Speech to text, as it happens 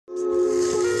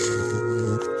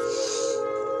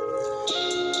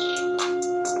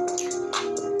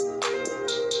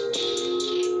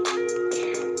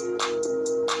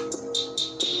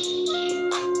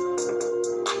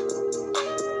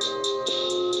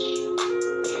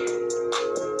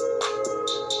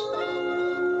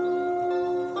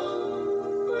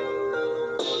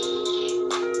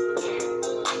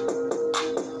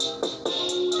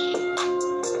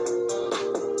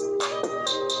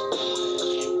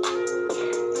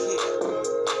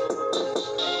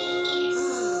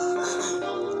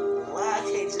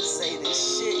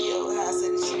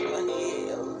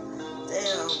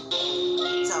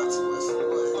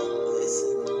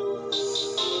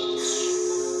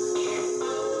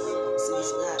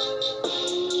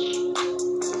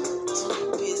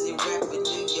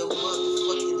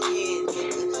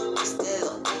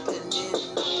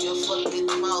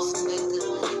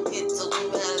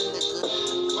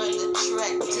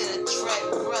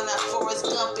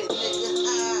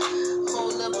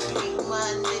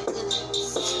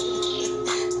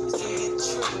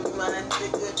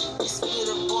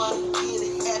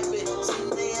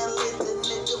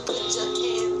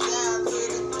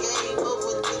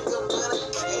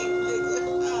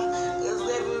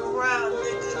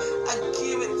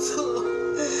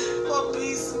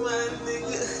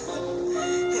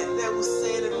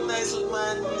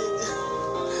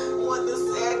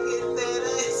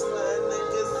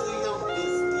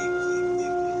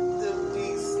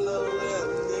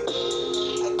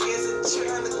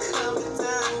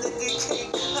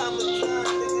can't calm it down,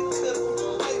 nigga, cause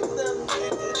I'm hyped up,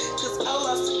 nigga. Cause all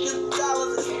I see is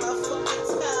dollars, it's my fucking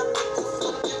time,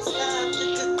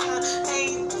 nigga, I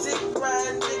ain't dick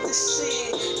riding, nigga,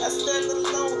 shit. I stand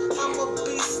alone, I'm a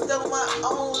beast on my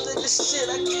own, nigga, shit.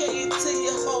 I came to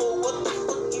your hole, what the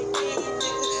fuck you mean,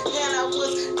 nigga? And I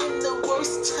was in the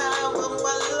worst time of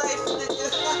my life, nigga.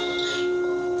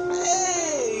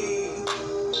 Hey,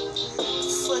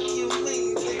 fuck you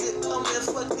mean, nigga? I'm that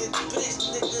fucking bitch,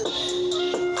 nigga.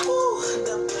 Woo,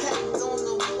 the packed on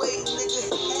the way, nigga.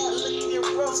 Had looking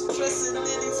rough, stressing in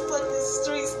these fucking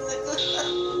streets, nigga.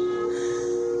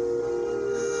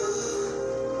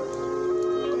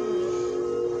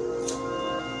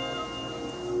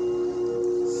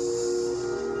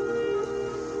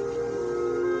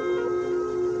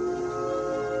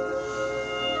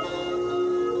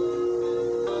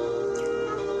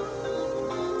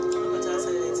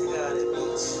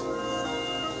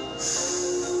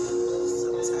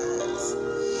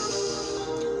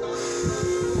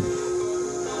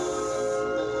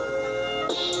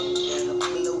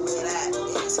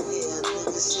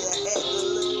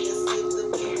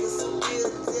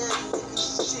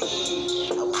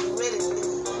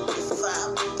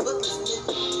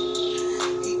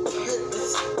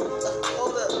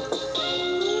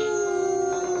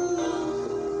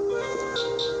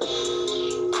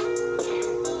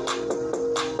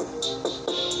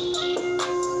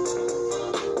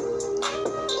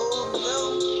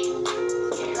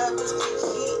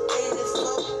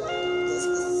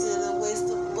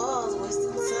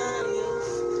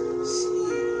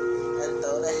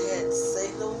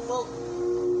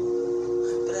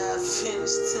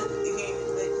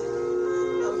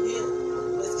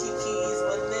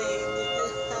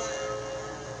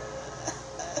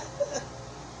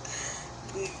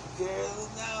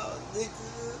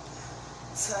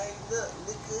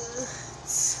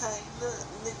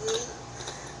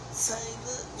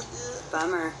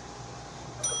 Bummer.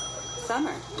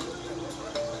 Summer.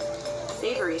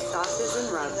 Savory sauces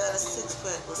and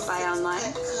rubs. Buy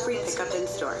online, free pickup in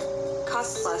store.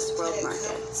 Cost plus World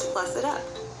Market. Plus it up.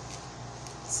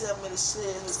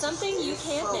 Something you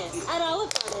can't miss at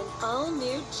Olive Garden. All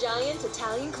new giant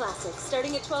Italian classics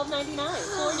starting at $12.99.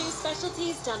 4 new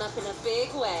specialties done up in a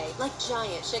big way, like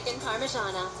giant chicken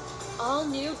parmigiana. All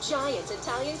new giant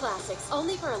Italian classics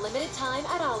only for a limited time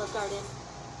at Olive Garden.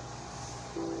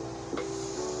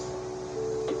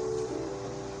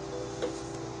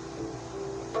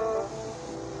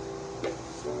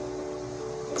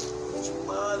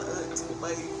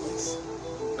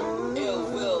 It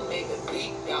will make a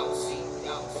big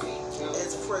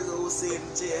as Prego was in the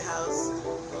jailhouse.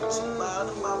 Don't you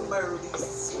bother my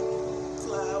birdies.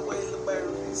 Fly away the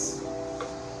birdies.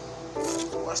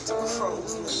 Watch the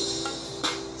crows, nigga.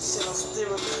 Shit, I'm still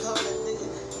recording, nigga.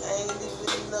 I ain't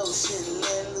even know shit.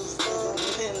 Let loose, nigga.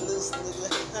 Let loose, nigga.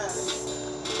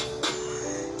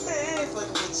 I ain't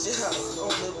fucking with y'all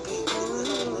on the beat,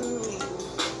 nigga. On the beat.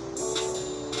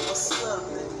 What's up,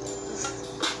 nigga?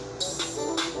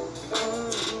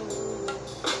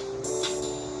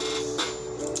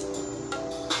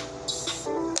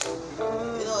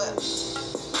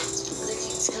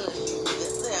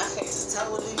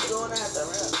 What are you doing after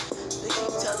rap? They keep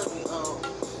telling me,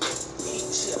 eat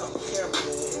shit off the camera,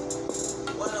 man.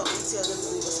 Why don't we tell them to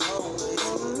leave us alone when they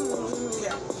see the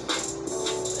camera?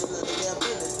 It's none of their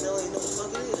business. They don't even know what the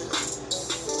fuck it is.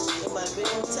 It might be an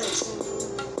invitation.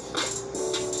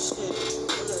 Shit.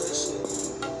 Look at that shit.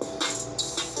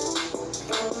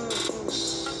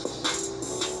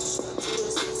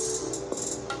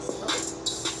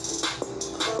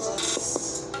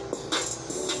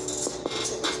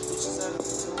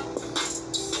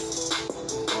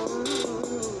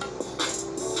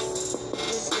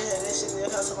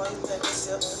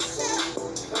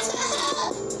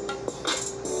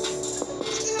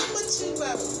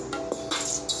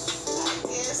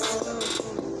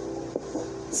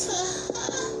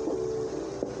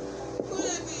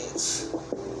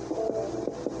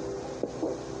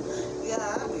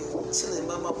 Chilling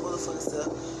by my motherfucking stuff.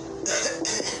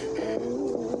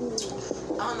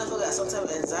 I don't know if I got some type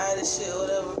of anxiety shit or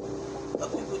whatever, but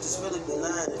people just really be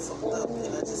lying and fucked up,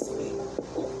 and I just be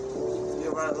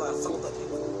around a lot of fucked up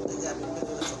people. They got me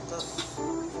really fucked up.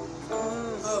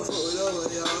 I don't fuck with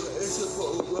nobody, y'all. It's just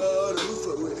fuck with God, who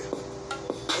fuck with it.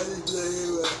 I just be like,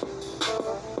 hey, man.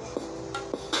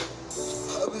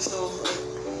 I be so,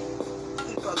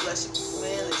 God bless you,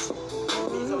 man. Listen,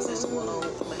 me conversation going on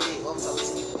in my head while I'm talking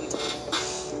to you.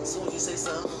 As soon as you say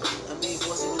something, I mean,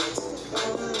 voice in place.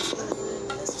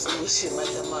 That's some stupid shit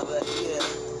might come out, like, yeah.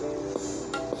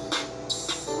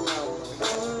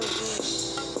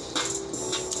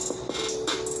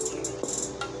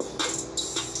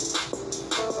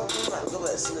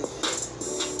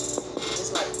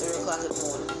 o'clock in the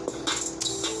morning.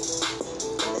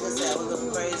 Nigga said I was going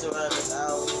crazy around this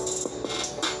hour.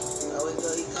 I wake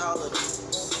up, he called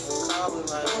me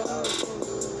right now.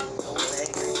 I was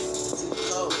angry. Too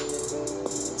cold.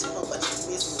 Too much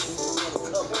business. You want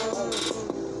to come home.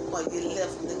 While you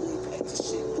left, nigga, you packed your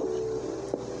shit up.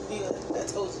 Yeah, I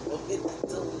told you, don't hit that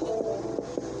door.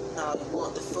 Now you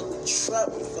want the fucking trap,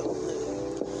 you fucking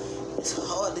nigga. It's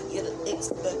hard to get an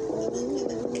expect, nigga. Get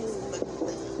an expect,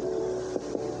 nigga.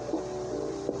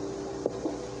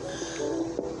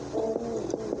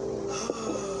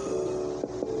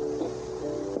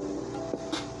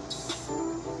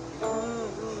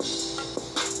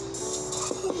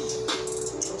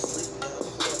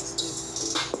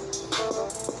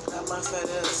 Fat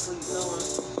ass sleep knowing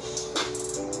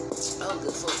I don't give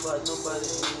a fuck about nobody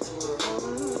in this world. I'm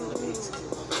gonna be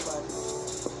executing on nobody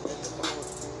at the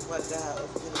moment. My God,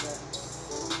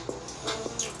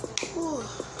 whew,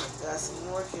 I got some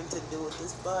working to do with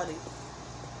this body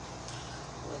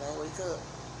when I wake up.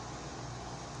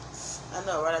 I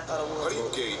know, right? I thought I was. How do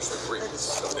you gauge the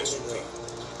greatness of an SUV?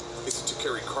 Is it to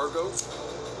carry cargo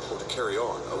or to carry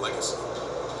on a legacy?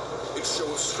 Its show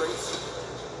of strength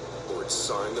or its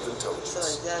sign of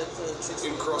intelligence,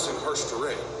 in crossing harsh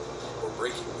terrain or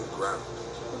breaking new ground,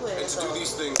 and to do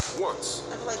these things once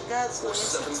or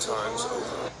 7 times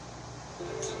over.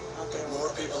 More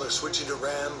people are switching to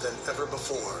Ram than ever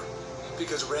before,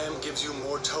 because Ram gives you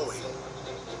more towing,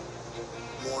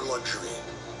 more luxury.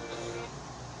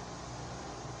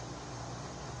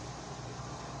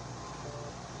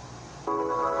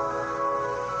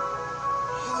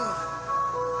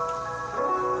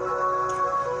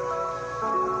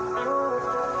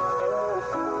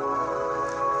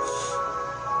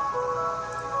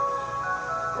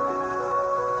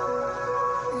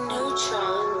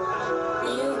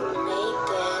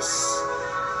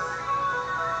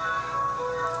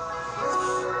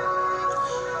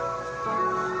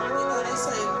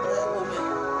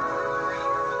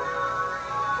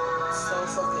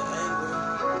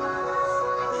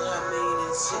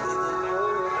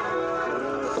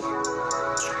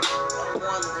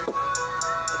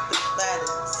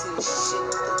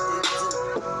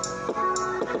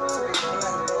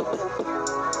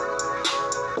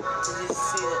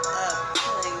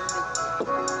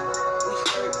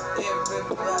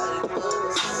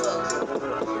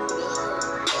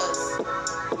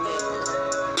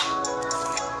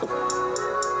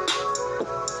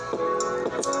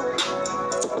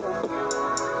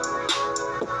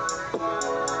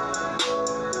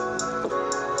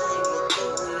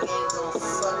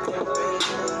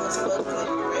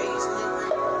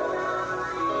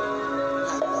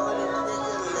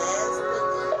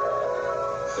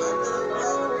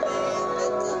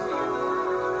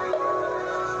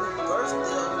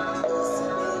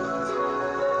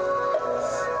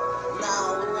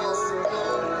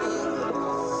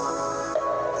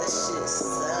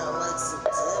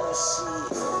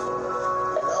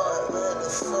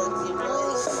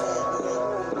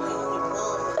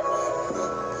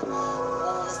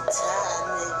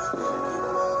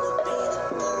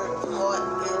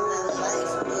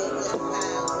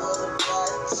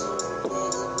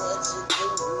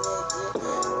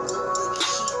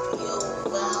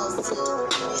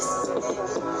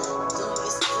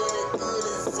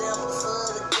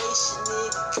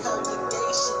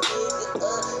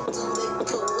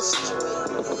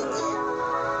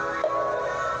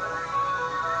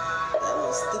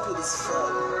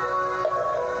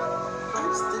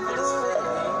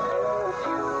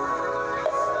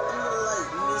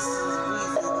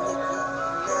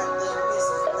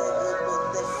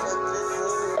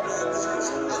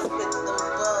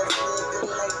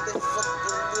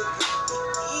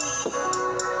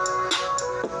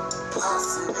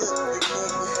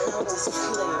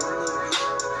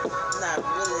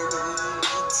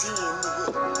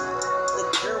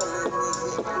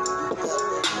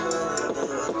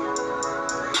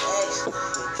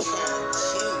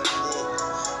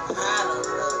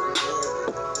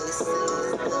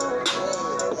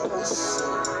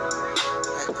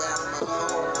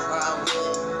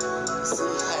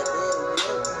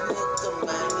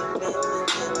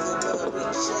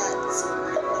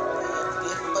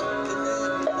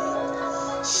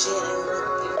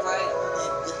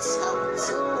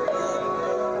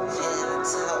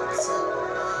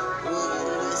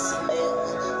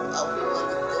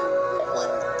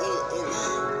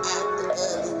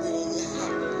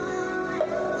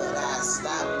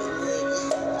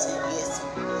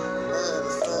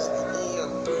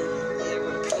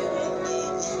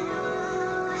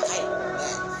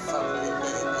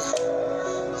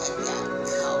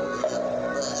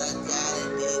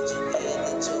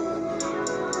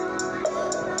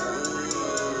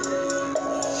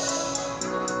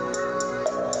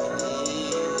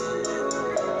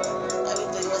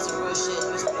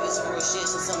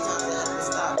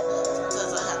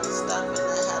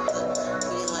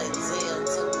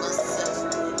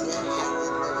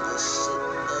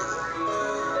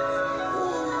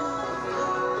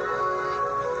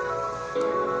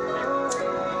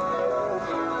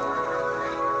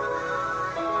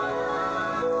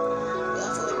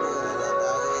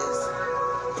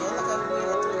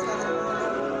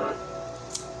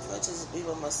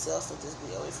 myself and just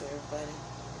be away from everybody.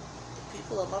 The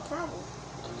people are my problem.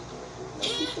 No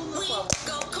people, no problem.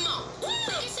 Go, come on.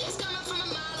 They say it's coming from a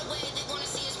mile away. They wanna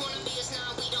see us, wanna be us.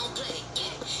 Now we don't play.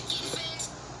 Get fans.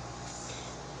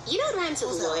 You know what rhymes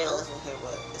with loyal?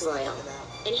 Royal.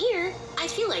 And here, I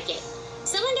feel like it.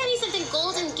 Someone get me something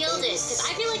gold and gilded, because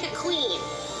I feel like a queen.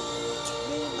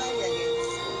 Me and my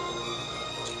leggings.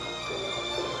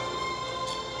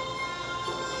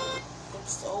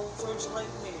 It's the old Virgin like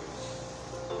mirror.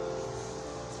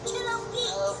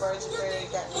 I love Virgin Mary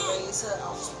got to raise her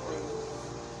offspring.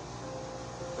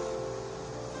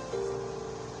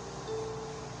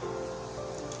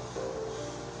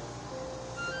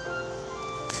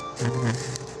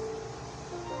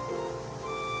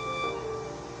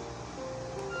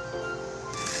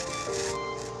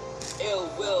 Ill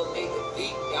will make a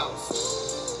beat bounce.